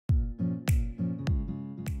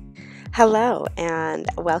Hello and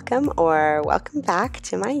welcome back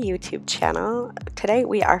to my YouTube channel. Today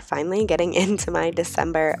we are finally getting into my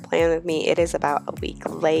December plan with me. It is about a week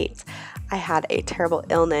late. I had a terrible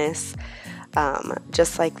illness,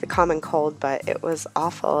 just like the common cold, but it was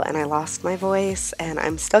awful and I lost my voice and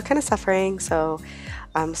I'm still kind of suffering, so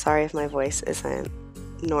I'm sorry if my voice isn't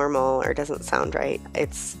normal or doesn't sound right.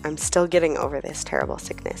 I'm still getting over this terrible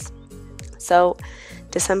sickness. So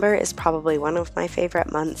December is probably one of my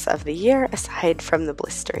favorite months of the year, aside from the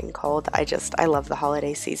blistering cold. I love the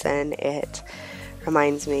holiday season. It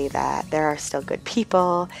reminds me that there are still good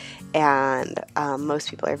people, and most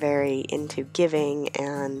people are very into giving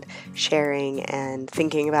and sharing and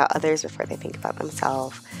thinking about others before they think about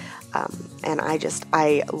themselves. And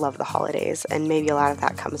I love the holidays, and maybe a lot of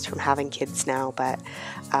that comes from having kids now, but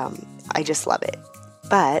I just love it.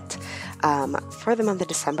 But for the month of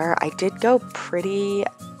December, I did go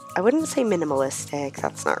I wouldn't say minimalistic,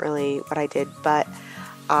 that's not really what I did, but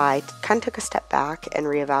I kind of took a step back and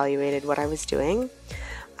reevaluated what I was doing.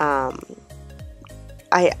 I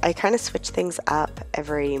kind of switch things up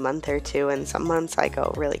every month or two, and some months I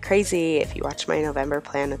go really crazy. If you watch my November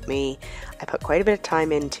plan with me, I put quite a bit of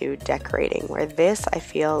time into decorating, where this I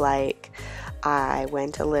feel like I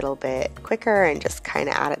went a little bit quicker and just kind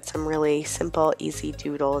of added some really simple, easy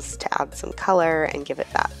doodles to add some color and give it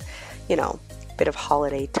that, bit of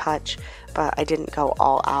holiday touch, but I didn't go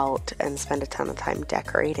all out and spend a ton of time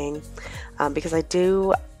decorating because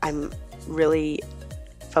I'm really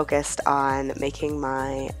focused on making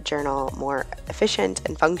my journal more efficient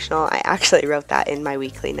and functional. I actually wrote that in my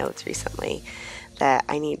weekly notes recently, that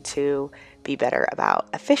I need to be better about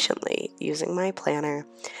efficiently using my planner,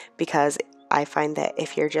 because I find that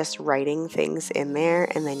if you're just writing things in there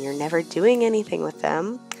and then you're never doing anything with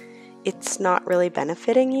them, it's not really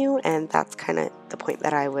benefiting you, and that's kind of the point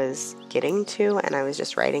that I was getting to, and I was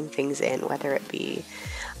just writing things in, whether it be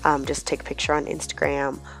just take a picture on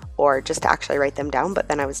Instagram or just to actually write them down, but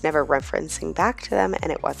then I was never referencing back to them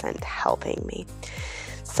and it wasn't helping me.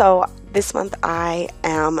 So this month I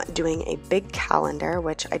am doing a big calendar,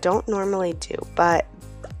 which I don't normally do, but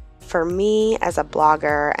for me as a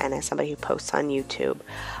blogger and as somebody who posts on YouTube,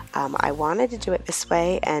 I wanted to do it this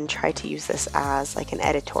way and try to use this as like an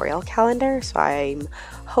editorial calendar. So I'm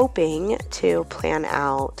hoping to plan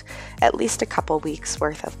out at least a couple weeks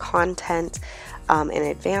worth of content in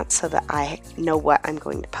advance, so that I know what I'm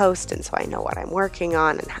going to post, and so I know what I'm working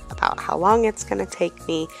on and about how long it's going to take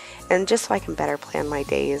me, and just so I can better plan my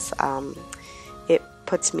days. It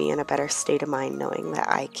puts me in a better state of mind knowing that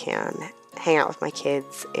I can hang out with my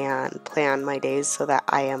kids and plan my days so that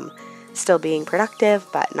I am still being productive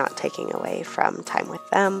but not taking away from time with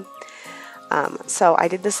them. So I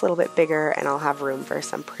did this a little bit bigger, and I'll have room for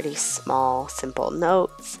some pretty small, simple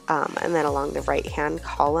notes. And then along the right hand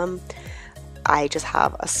column, I just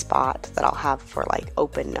have a spot that I'll have for like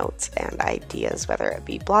open notes and ideas, whether it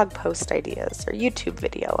be blog post ideas or YouTube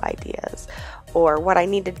video ideas or what I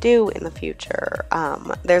need to do in the future.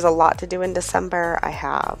 There's a lot to do in December. I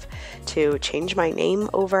have to change my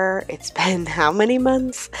name over. It's been how many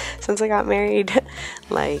months since I got married?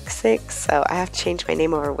 Like 6. So I have to change my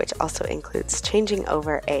name over, which also includes changing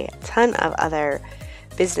over a ton of other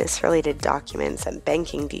business related documents and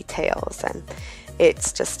banking details, and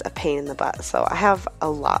it's just a pain in the butt. So I have a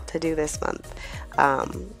lot to do this month,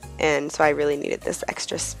 and so I really needed this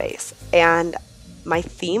extra space. And my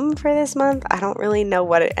theme for this month, I don't really know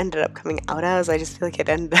what it ended up coming out as. I just feel like it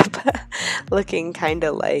ended up looking kind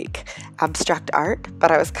of like abstract art,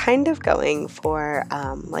 but I was kind of going for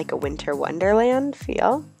like a winter wonderland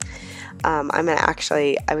feel.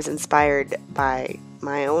 I was inspired by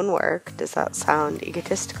my own work. Does that sound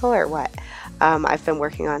egotistical or what? I've been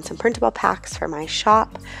working on some printable packs for my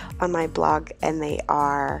shop on my blog, and they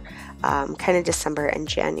are kind of December and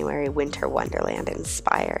January winter wonderland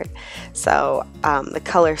inspired. So the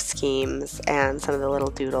color schemes and some of the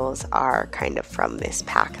little doodles are kind of from this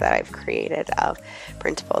pack that I've created of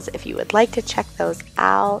printables. If you would like to check those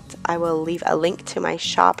out, I will leave a link to my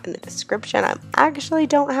shop in the description. I actually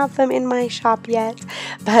don't have them in my shop yet,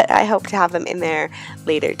 but I hope to have them in there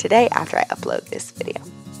later today after I upload this video.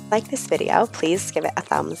 Like this video, please give it a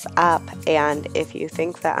thumbs up, and if you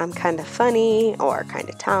think that I'm kind of funny or kind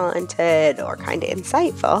of talented or kind of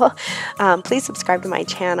insightful, please subscribe to my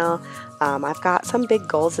channel. I've got some big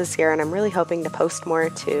goals this year, and I'm really hoping to post more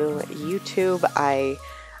to YouTube. I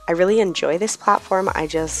really enjoy this platform.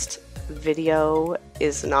 Video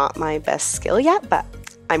is not my best skill yet, but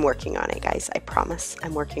I'm working on it, guys. I promise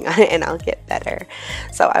I'm working on it and I'll get better.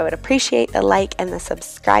 So I would appreciate the like and the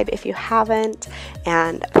subscribe if you haven't.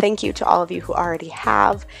 And thank you to all of you who already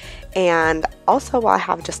have. And also, while I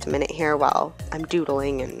have just a minute here while I'm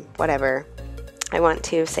doodling and whatever, I want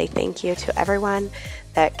to say thank you to everyone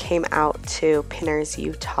that came out to Pinners,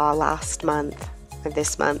 Utah last month, or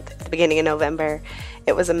this month, at the beginning of November.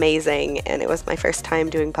 It was amazing, and it was my first time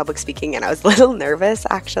doing public speaking, and I was a little nervous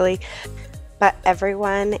actually. But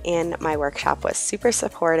everyone in my workshop was super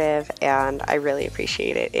supportive, and I really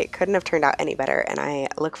appreciate it. It couldn't have turned out any better, and I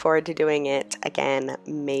look forward to doing it again,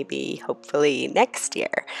 maybe, hopefully, next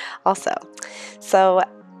year also. So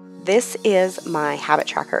this is my habit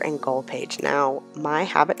tracker and goal page. Now, my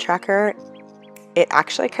habit tracker, it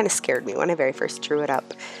actually kind of scared me when I very first drew it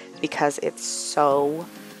up because it's so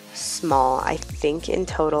small. I think in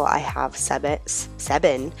total I have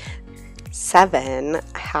seven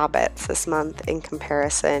habits this month in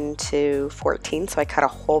comparison to 14, so I cut a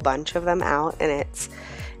whole bunch of them out, and it's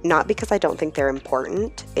not because I don't think they're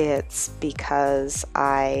important, it's because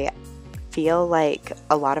I feel like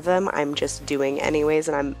a lot of them I'm just doing anyways,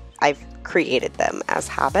 and I've created them as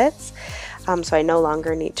habits, so I no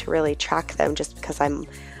longer need to really track them just because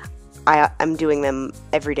I'm doing them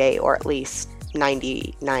every day, or at least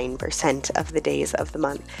 99% of the days of the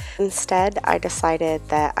month. Instead, I decided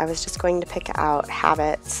that I was just going to pick out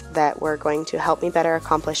habits that were going to help me better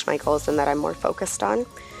accomplish my goals and that I'm more focused on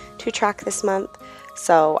to track this month.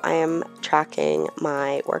 So I am tracking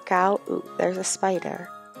my workout. Ooh, there's a spider.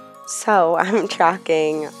 So I'm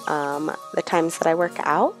tracking the times that I work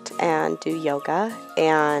out and do yoga,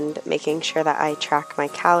 and making sure that I track my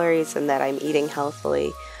calories and that I'm eating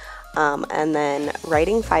healthily. And then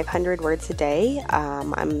writing 500 words a day.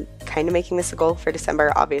 I'm kind of making this a goal for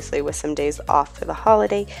December, obviously with some days off for the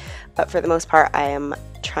holiday, but for the most part I am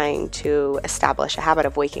trying to establish a habit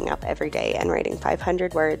of waking up every day and writing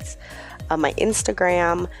 500 words. On my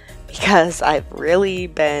Instagram, because I've really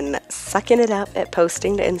been sucking it up at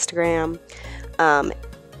posting to Instagram.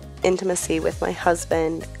 Intimacy with my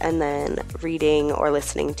husband, and then reading or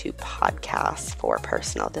listening to podcasts for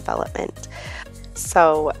personal development.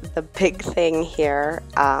 So the big thing here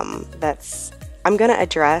that's I'm going to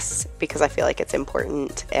address, because I feel like it's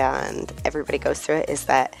important and everybody goes through it, is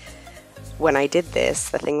that when I did this,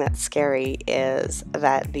 the thing that's scary is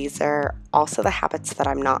that these are also the habits that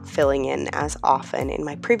I'm not filling in as often in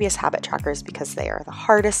my previous habit trackers, because they are the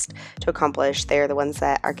hardest to accomplish. They are the ones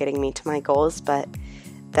that are getting me to my goals, but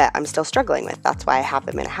that I'm still struggling with. That's why I have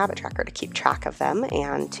them in a habit tracker, to keep track of them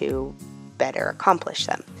and to better accomplish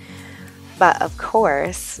them. But of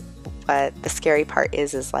course, what the scary part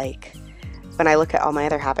is like, when I look at all my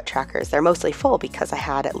other habit trackers, they're mostly full because I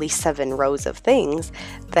had at least 7 rows of things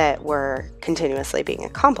that were continuously being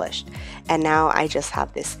accomplished. And now I just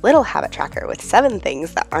have this little habit tracker with 7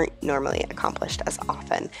 things that aren't normally accomplished as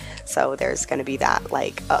often. So there's going to be that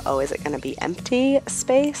like, uh-oh, is it going to be empty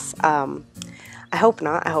space? I hope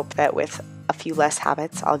not. I hope that with a few less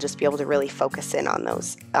habits, I'll just be able to really focus in on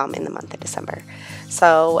those in the month of December.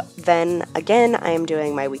 So then again, I am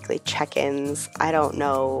doing my weekly check-ins. I don't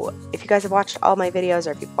know if you guys have watched all my videos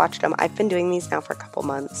or if you've watched them. I've been doing these now for a couple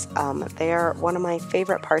months. They are one of my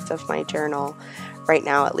favorite parts of my journal right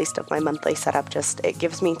now, at least of my monthly setup. Just it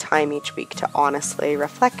gives me time each week to honestly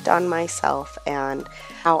reflect on myself and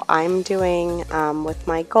how I'm doing with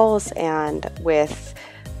my goals and with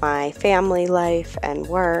my family life and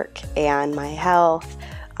work and my health.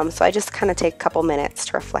 So I just kind of take a couple minutes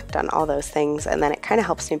to reflect on all those things, and then it kind of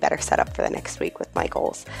helps me better set up for the next week with my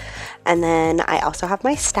goals. And then I also have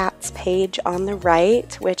my stats page on the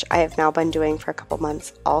right, which I have now been doing for a couple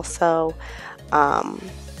months also.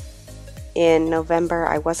 In November,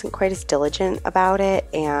 I wasn't quite as diligent about it,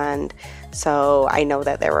 and so I know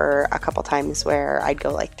that there were a couple times where I'd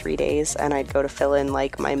go like 3 days and I'd go to fill in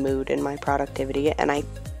like my mood and my productivity, and I'm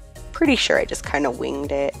pretty sure I just kind of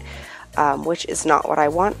winged it, which is not what I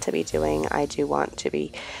want to be doing. I do want to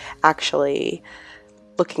be actually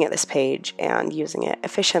looking at this page and using it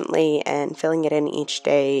efficiently and filling it in each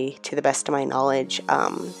day to the best of my knowledge,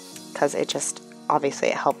 because it just, obviously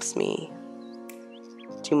it helps me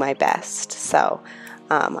do my best. So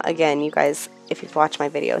again, you guys, if you've watched my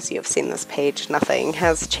videos, you have seen this page. Nothing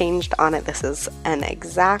has changed on it. This is an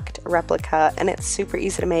exact replica, and it's super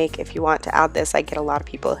easy to make. If you want to add this, I get a lot of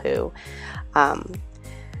people who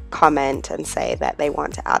comment and say that they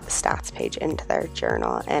want to add the stats page into their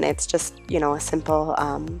journal, and it's just, you know, a simple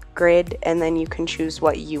grid, and then you can choose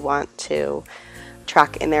what you want to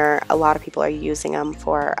track in there. A lot of people are using them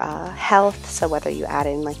for health, so whether you add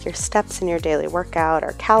in like your steps in your daily workout,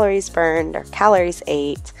 or calories burned, or calories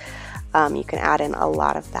ate, you can add in a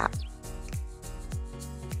lot of that.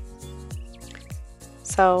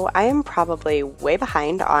 So I am probably way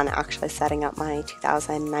behind on actually setting up my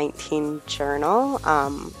 2019 journal.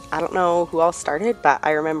 I don't know who all started, but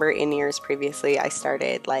I remember in years previously I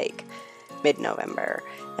started like mid-November.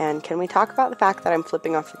 And can we talk about the fact that I'm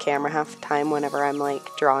flipping off the camera half the time whenever I'm like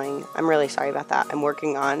drawing? I'm really sorry about that. I'm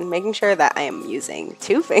working on making sure that I am using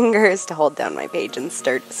 2 fingers to hold down my page and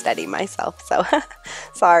steady myself. So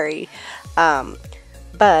sorry.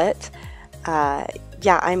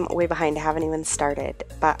 Yeah, I'm way behind. I haven't even started,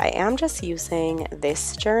 but I am just using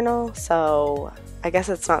this journal, so I guess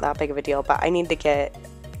it's not that big of a deal, but I need to get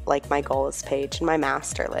like my goals page and my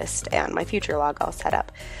master list and my future log all set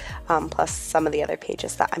up, plus some of the other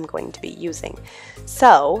pages that I'm going to be using.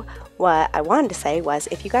 So what I wanted to say was,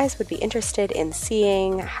 if you guys would be interested in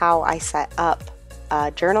seeing how I set up a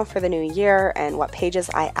journal for the new year and what pages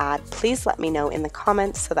I add, please let me know in the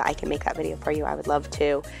comments so that I can make that video for you. I would love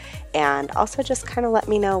to. And also just kind of let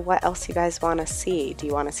me know what else you guys want to see. Do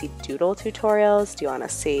you want to see doodle tutorials? Do you want to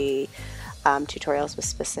see tutorials with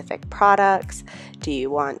specific products? Do you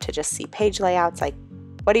want to just see page layouts? Like,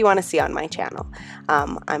 what do you want to see on my channel?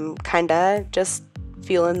 I'm kind of just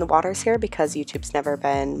feeling the waters here because YouTube's never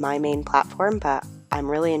been my main platform, but I'm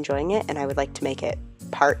really enjoying it and I would like to make it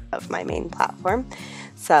part of my main platform.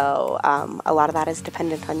 So a lot of that is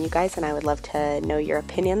dependent on you guys, and I would love to know your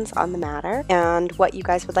opinions on the matter and what you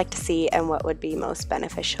guys would like to see and what would be most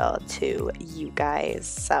beneficial to you guys.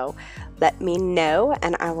 So let me know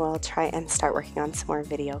and I will try and start working on some more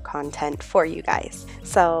video content for you guys.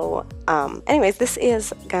 So anyways, this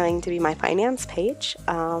is going to be my finance page.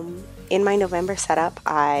 In my November setup,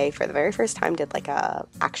 I, for the very first time, did like a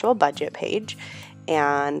actual budget page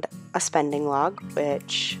and a spending log,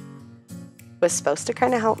 which was supposed to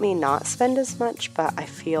kind of help me not spend as much, but I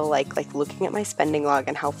feel like looking at my spending log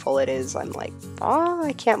and how full it is, I'm like, oh,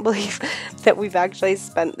 I can't believe that we've actually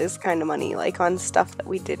spent this kind of money like on stuff that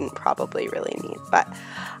we didn't probably really need. But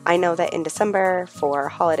I know that in December, for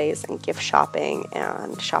holidays and gift shopping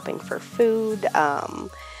and shopping for food,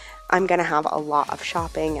 I'm gonna have a lot of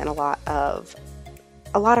shopping and a lot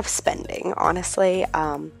of spending, honestly.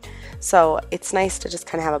 So it's nice to just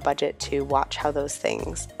kind of have a budget to watch how those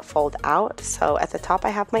things fold out. So at the top I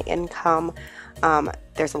have my income.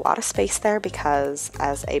 There's a lot of space there because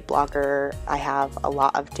as a blogger I have a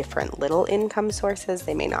lot of different little income sources.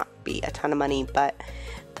 They may not be a ton of money, but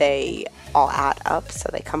they all add up, so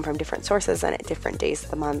they come from different sources and at different days of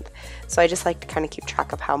the month. So I just like to kind of keep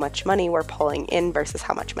track of how much money we're pulling in versus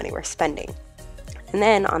how much money we're spending. And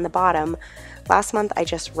then on the bottom, last month I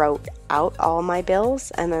just wrote out all my bills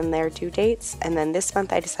and then their due dates, and then this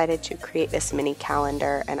month I decided to create this mini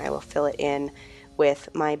calendar and I will fill it in with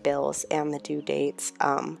my bills and the due dates.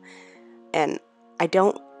 And I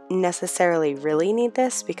don't necessarily really need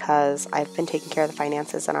this because I've been taking care of the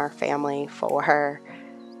finances in our family for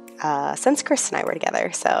since Chris and I were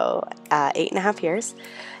together, so 8.5 years.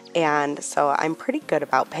 And so I'm pretty good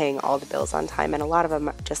about paying all the bills on time, and a lot of them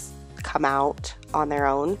just come out on their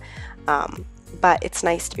own. But it's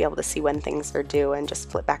nice to be able to see when things are due and just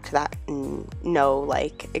flip back to that and know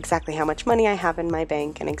like exactly how much money I have in my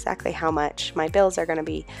bank and exactly how much my bills are going to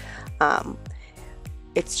be.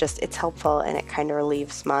 It's helpful, and it kind of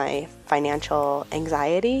relieves my financial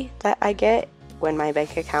anxiety that I get when my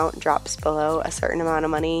bank account drops below a certain amount of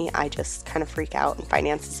money. I just kind of freak out, and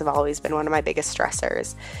finances have always been one of my biggest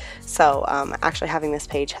stressors. So actually having this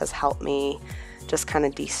page has helped me just kind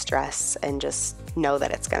of de-stress and just know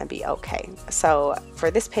that it's going to be okay. So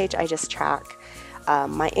for this page I just track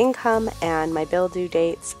my income and my bill due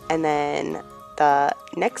dates, and then the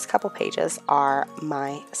next couple pages are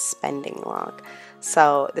my spending log.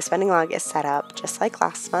 So the spending log is set up just like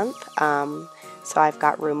last month. So I've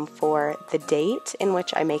got room for the date in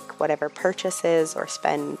which I make whatever purchases or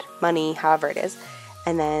spend money, however it is,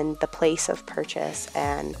 and then the place of purchase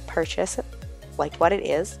and purchase, like what it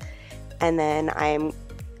is. And then I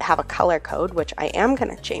have a color code, which I am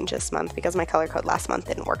going to change this month because my color code last month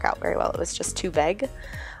didn't work out very well. It was just too vague.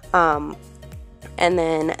 And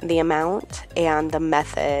then the amount and the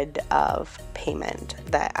method of payment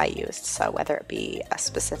that I used. So whether it be a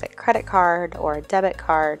specific credit card or a debit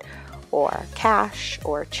card or cash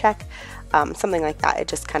or check, something like that. It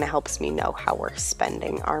just kind of helps me know how we're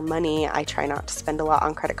spending our money. I try not to spend a lot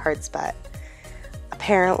on credit cards, but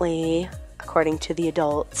apparently, according to the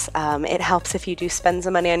adults. It helps if you do spend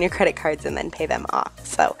some money on your credit cards and then pay them off.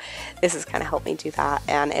 So this has kind of helped me do that.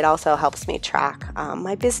 And it also helps me track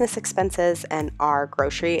my business expenses and our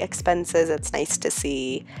grocery expenses. It's nice to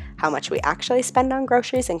see how much we actually spend on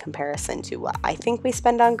groceries in comparison to what I think we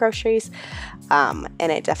spend on groceries.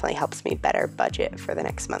 And it definitely helps me better budget for the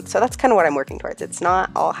next month. So that's kind of what I'm working towards. It's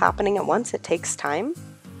not all happening at once. It takes time.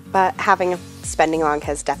 But having a spending log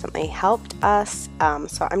has definitely helped us,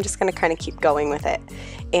 so I'm just going to kind of keep going with it.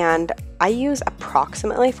 And I use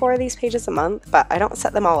approximately 4 of these pages a month, but I don't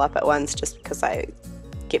set them all up at once just because I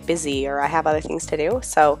get busy or I have other things to do.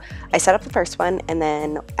 So I set up the first one, and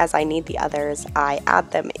then as I need the others, I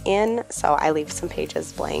add them in. So I leave some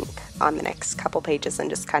pages blank on the next couple pages and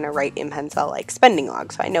just kind of write in pencil like spending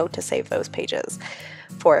log, so I know to save those pages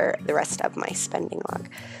for the rest of my spending log.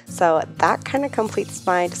 So that kind of completes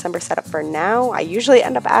my December setup for now. I usually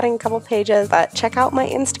end up adding a couple pages, but check out my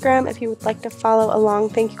Instagram if you would like to follow along.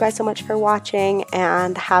 Thank you guys so much for watching,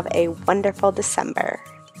 and have a wonderful December.